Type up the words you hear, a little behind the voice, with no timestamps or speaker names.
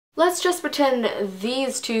let's just pretend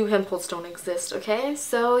these two pimples don't exist, okay?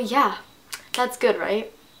 So yeah, that's good,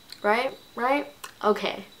 right? Right?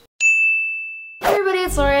 Okay. Hey everybody,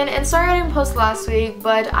 it's Lauren, and sorry I didn't post last week,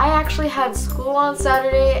 but I actually had school on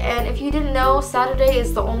Saturday, and if you didn't know, Saturday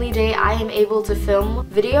is the only day I am able to film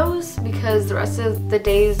videos because the rest of the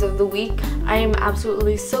days of the week I am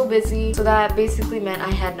absolutely so busy, so that basically meant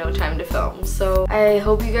I had no time to film. So I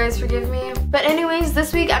hope you guys forgive me. But anyways,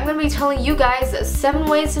 this week I'm going to be telling you guys 7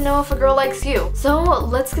 ways to know if a girl likes you. So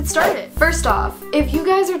let's get started. First off, if you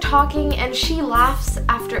guys are talking and she laughs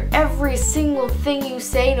after every single thing you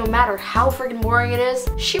say, no matter how freaking boring it is,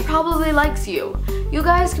 she probably likes you. You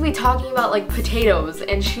guys could be talking about like potatoes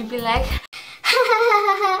and she'd be like,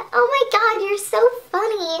 oh my god, you're so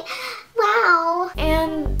funny. Wow.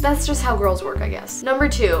 And that's just how girls work, I guess. Number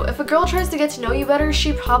 2, if a girl tries to get to know you better,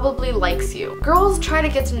 she probably likes you. Girls try to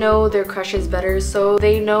get to know their crushes better so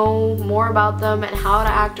they know more about them and how to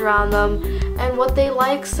act around them and what they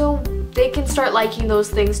like, so they can start liking those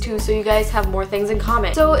things too, so you guys have more things in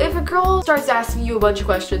common. So if a girl starts asking you a bunch of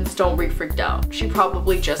questions, don't be freaked out. She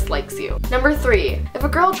probably just likes you. Number 3, if a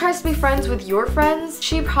girl tries to be friends with your friends,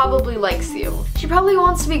 she probably likes you. She probably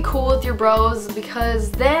wants to be cool with your bros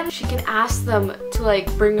because then she can ask them to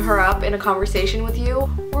like bring her up in a conversation with you,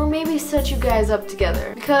 or maybe set you guys up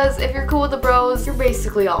together. Because if you're cool with the bros, you're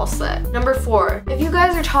basically all set. Number 4, if you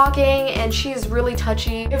guys are talking and she's really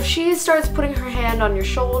touchy, if she starts putting her hand on your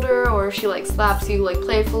shoulder, or if she like slaps you like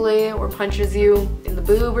playfully or punches you in the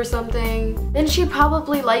boob or something, then she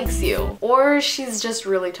probably likes you. Or she's just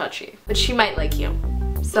really touchy, but she might like you.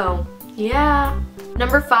 So yeah.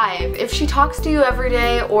 Number 5, if she talks to you every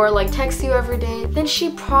day or like texts you every day, then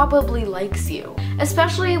she probably likes you.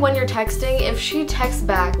 Especially when you're texting, if she texts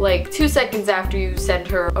back like 2 seconds after you send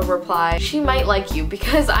her a reply, she might like you,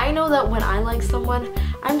 because I know that when I like someone,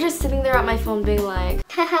 I'm just sitting there at my phone being like,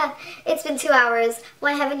 haha, it's been 2 hours,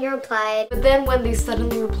 why haven't you replied? But then when they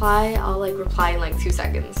suddenly reply, I'll like reply in like 2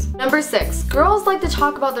 seconds. Number 6, girls like to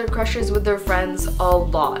talk about their crushes with their friends a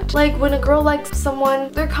lot. Like when a girl likes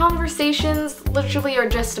someone, their conversations literally are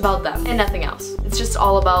just about them and nothing else. It's just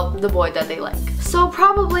all about the boy that they like. So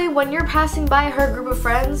probably when you're passing by her group of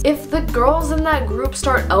friends, if the girls in that group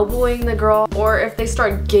start elbowing the girl, or if they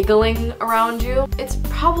start giggling around you, it's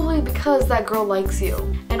probably because that girl likes you.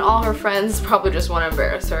 And all her friends probably just want to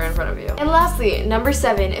embarrass her in front of you. And lastly, number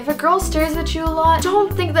 7, if a girl stares at you a lot,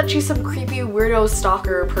 don't think that she's some creepy weirdo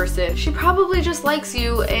stalker person. She probably just likes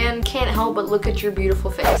you and can't help but look at your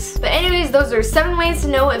beautiful face. But anyways, those are 7 ways to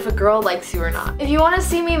know if a girl likes you or not. If you want to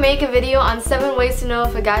see me make a video on 7 ways to know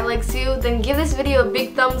if a guy likes you, then give this video a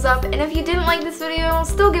big thumbs up. And if you didn't like this video,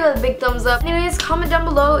 still give it a big thumbs up. Anyways, comment down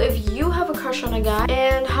below if you have a crush on a guy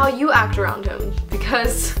and how you act around him,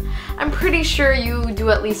 because I'm pretty sure you do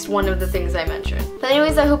at least one of the things I mentioned. But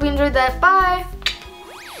anyways, I hope you enjoyed that. Bye!